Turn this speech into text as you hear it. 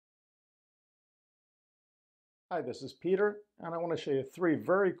Hi, this is Peter, and I want to show you three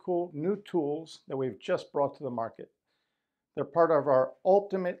very cool new tools that we've just brought to the market. They're part of our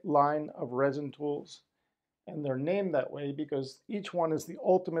ultimate line of resin tools, and they're named that way because each one is the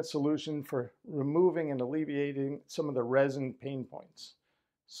ultimate solution for removing and alleviating some of the resin pain points.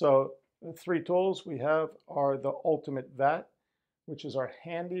 So the three tools we have are the ULTIM8 VAT, which is our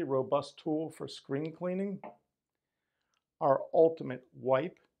handy, robust tool for screen cleaning, our ULTIM8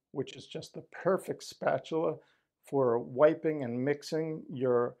 WYP, which is just the perfect spatula for wiping and mixing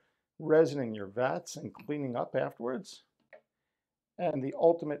your resin in your vats and cleaning up afterwards, and the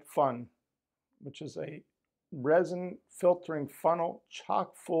ULTIM8 FUN, which is a resin filtering funnel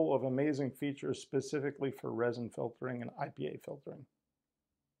chock full of amazing features specifically for resin filtering and IPA filtering.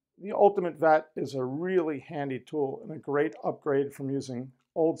 The ULTIM8 VAT is a really handy tool and a great upgrade from using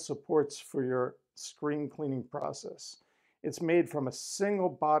old supports for your screen cleaning process. It's made from a single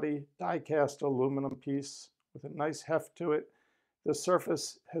body die-cast aluminum piece with a nice heft to it. The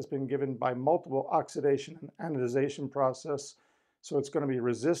surface has been given by multiple oxidation and anodization process, so it's going to be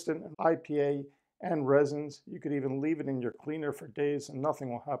resistant to IPA and resins. You could even leave it in your cleaner for days and nothing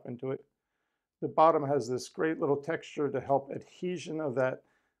will happen to it. The bottom has this great little texture to help adhesion of that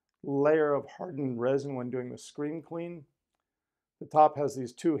layer of hardened resin when doing the screen clean. The top has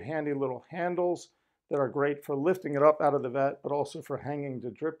these two handy little handles that are great for lifting it up out of the vat, but also for hanging to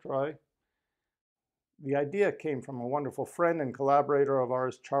drip dry. The idea came from a wonderful friend and collaborator of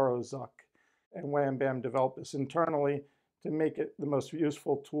ours, Charo Zuck, and Wham Bam developed this internally to make it the most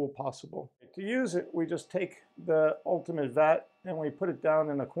useful tool possible. To use it, we just take the ULTIM8 VAT and we put it down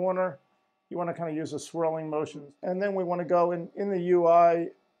in a corner. You want to kind of use a swirling motion. And then we want to go in the UI,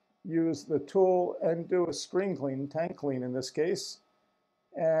 use the tool and do a screen clean, tank clean in this case,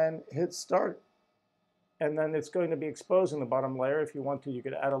 and hit start. And then it's going to be exposing the bottom layer. If you want to, you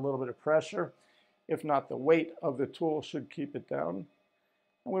could add a little bit of pressure. If not, the weight of the tool should keep it down.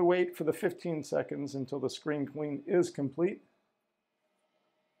 And we wait for the 15 seconds until the screen clean is complete.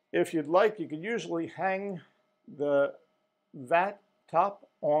 If you'd like, you could usually hang the VAT top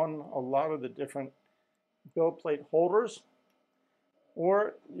on a lot of the different build plate holders,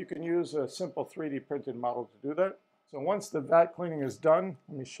 or you can use a simple 3D printed model to do that. So once the VAT cleaning is done,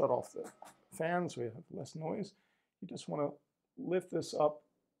 let me shut off the fan so we have less noise. You just want to lift this up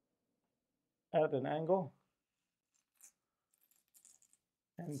at an angle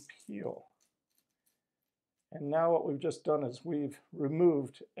and peel. And now what we've just done is we've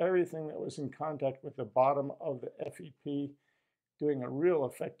removed everything that was in contact with the bottom of the FEP, doing a real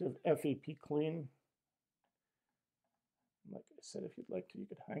effective FEP clean. Like I said, if you'd like to, you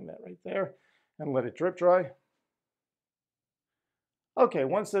could hang that right there and let it drip dry. Okay,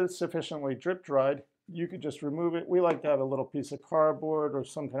 once it's sufficiently drip dried, you could just remove it. We like to have a little piece of cardboard or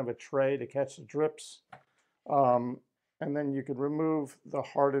some kind of a tray to catch the drips. And then you could remove the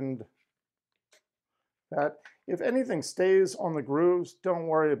hardened VAT. If anything stays on the grooves, don't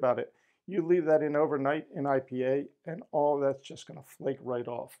worry about it. You leave that in overnight in IPA and all that's just going to flake right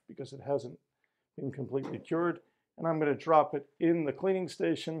off because it hasn't been completely cured. And I'm going to drop it in the cleaning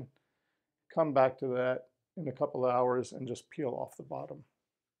station, come back to that in a couple of hours and just peel off the bottom.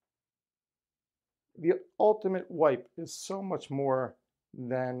 The ULTIM8 WYP is so much more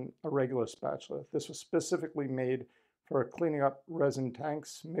than a regular spatula. This was specifically made for cleaning up resin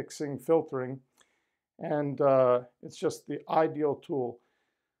tanks, mixing, filtering, and it's just the ideal tool.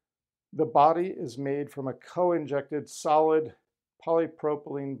 The body is made from a co-injected solid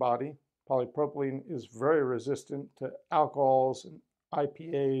polypropylene body. Polypropylene is very resistant to alcohols and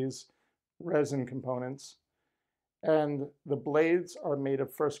IPAs, resin components. And the blades are made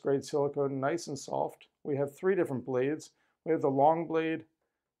of first-grade silicone, nice and soft. We have three different blades. We have the long blade,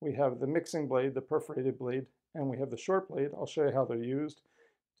 we have the mixing blade, the perforated blade, and we have the short blade. I'll show you how they're used.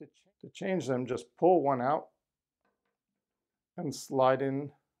 To change them, just pull one out and slide in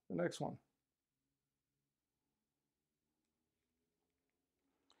the next one.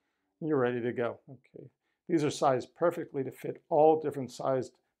 You're ready to go. Okay. These are sized perfectly to fit all different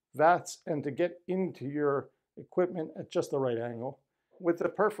sized vats and to get into your equipment at just the right angle. With the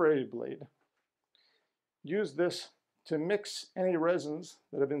perforated blade, use this to mix any resins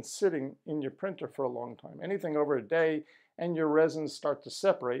that have been sitting in your printer for a long time. Anything over a day and your resins start to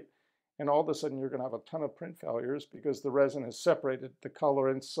separate, and all of a sudden you're going to have a ton of print failures because the resin has separated. The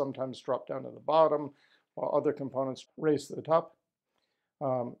colorants sometimes drop down to the bottom while other components race to the top.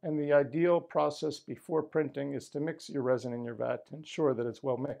 And the ideal process before printing is to mix your resin in your vat to ensure that it's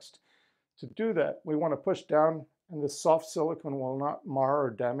well mixed. To do that, we want to push down, and the soft silicone will not mar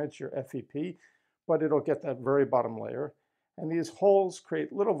or damage your FEP, but it'll get that very bottom layer. And these holes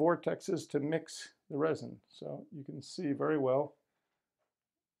create little vortexes to mix the resin. So you can see very well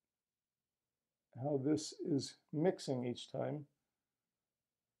how this is mixing each time.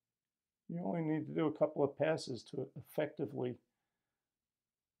 You only need to do a couple of passes to effectively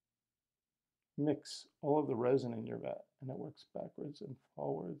mix all of the resin in your vat, and it works backwards and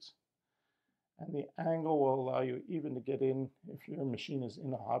forwards. And the angle will allow you even to get in if your machine is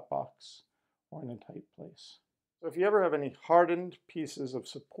in a hot box or in a tight place. So if you ever have any hardened pieces of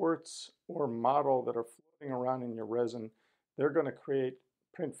supports or model that are floating around in your resin, they're going to create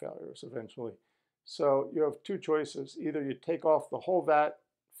print failures eventually. So you have two choices. Either you take off the whole vat,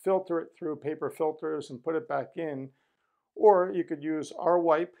 filter it through paper filters and put it back in, or you could use our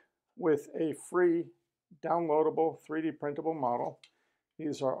wipe with a free downloadable 3D printable model.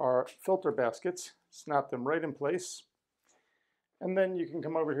 These are our filter baskets. Snap them right in place. And then you can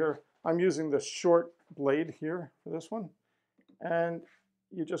come over here. I'm using the short blade here for this one. And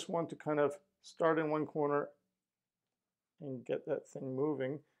you just want to kind of start in one corner and get that thing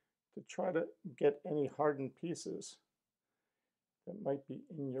moving to try to get any hardened pieces that might be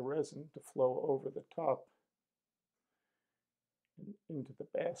in your resin to flow over the top and into the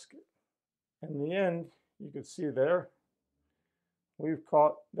basket. In the end, you can see there, we've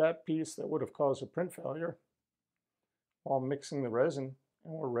caught that piece that would have caused a print failure while mixing the resin,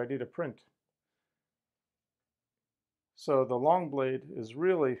 and we're ready to print. So the long blade is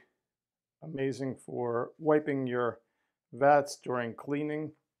really amazing for wiping your vats during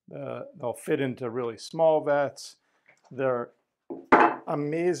cleaning. They'll fit into really small vats. They're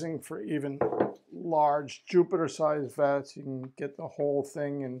amazing for even large Jupiter-sized vats. You can get the whole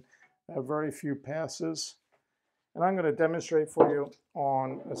thing in very few passes. And I'm going to demonstrate for you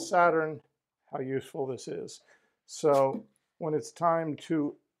on a Saturn how useful this is. So when it's time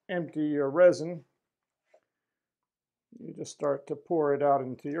to empty your resin, you just start to pour it out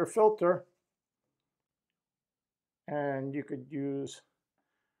into your filter. And you could use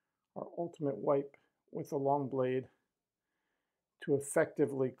our ULTIM8 wipe with a long blade to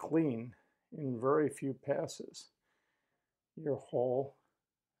effectively clean in very few passes your whole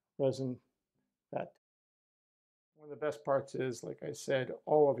resin vat. One of the best parts is, like I said,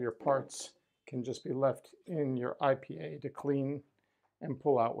 all of your parts can just be left in your IPA to clean and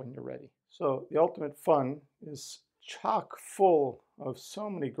pull out when you're ready. So the ULTIM8 FUN is chock full of so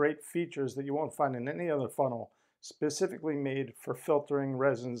many great features that you won't find in any other funnel, specifically made for filtering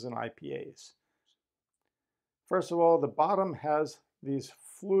resins and IPAs. First of all, the bottom has these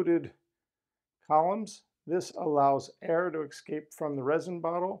fluted columns. This allows air to escape from the resin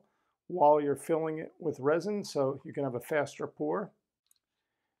bottle while you're filling it with resin, so you can have a faster pour.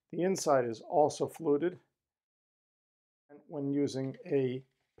 The inside is also fluted. And when using a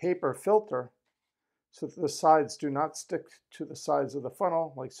paper filter, so that the sides do not stick to the sides of the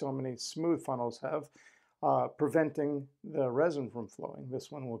funnel like so many smooth funnels have, preventing the resin from flowing.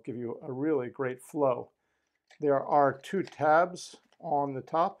 This one will give you a really great flow. There are two tabs on the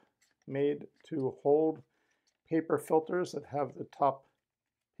top made to hold paper filters that have the top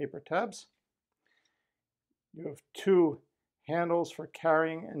paper tabs. You have two handles for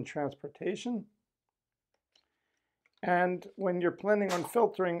carrying and transportation. And when you're planning on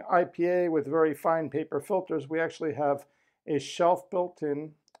filtering IPA with very fine paper filters, we actually have a shelf built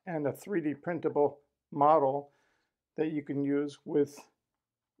in and a 3D printable model that you can use with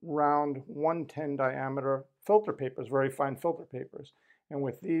round 110 diameter filter papers, very fine filter papers. And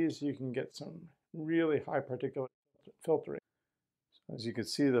with these, you can get some really high particulate filtering. So as you can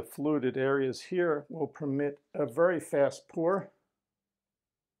see, the fluted areas here will permit a very fast pour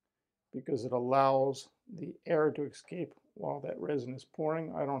because it allows the air to escape while that resin is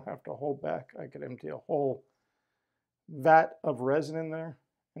pouring. I don't have to hold back. I could empty a whole vat of resin in there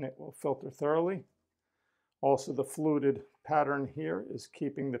and it will filter thoroughly. Also, the fluted pattern here is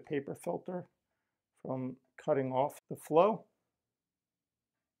keeping the paper filter from cutting off the flow.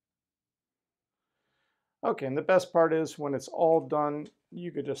 Okay, and the best part is when it's all done,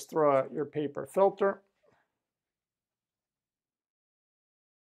 you could just throw out your paper filter.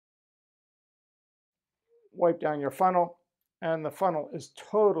 Wipe down your funnel, and the funnel is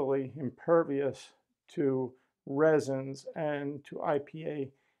totally impervious to resins and to IPA.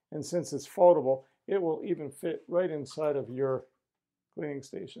 And since it's foldable, it will even fit right inside of your cleaning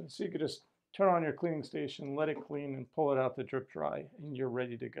station. So you could just turn on your cleaning station, let it clean, and pull it out to drip dry, and you're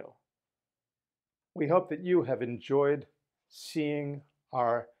ready to go. We hope that you have enjoyed seeing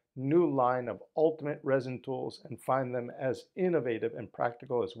our new line of ULTIM8 resin tools and find them as innovative and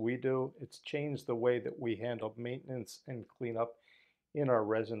practical as we do. It's changed the way that we handle maintenance and cleanup in our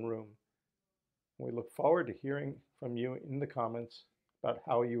resin room. We look forward to hearing from you in the comments about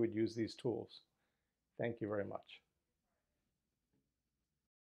how you would use these tools. Thank you very much.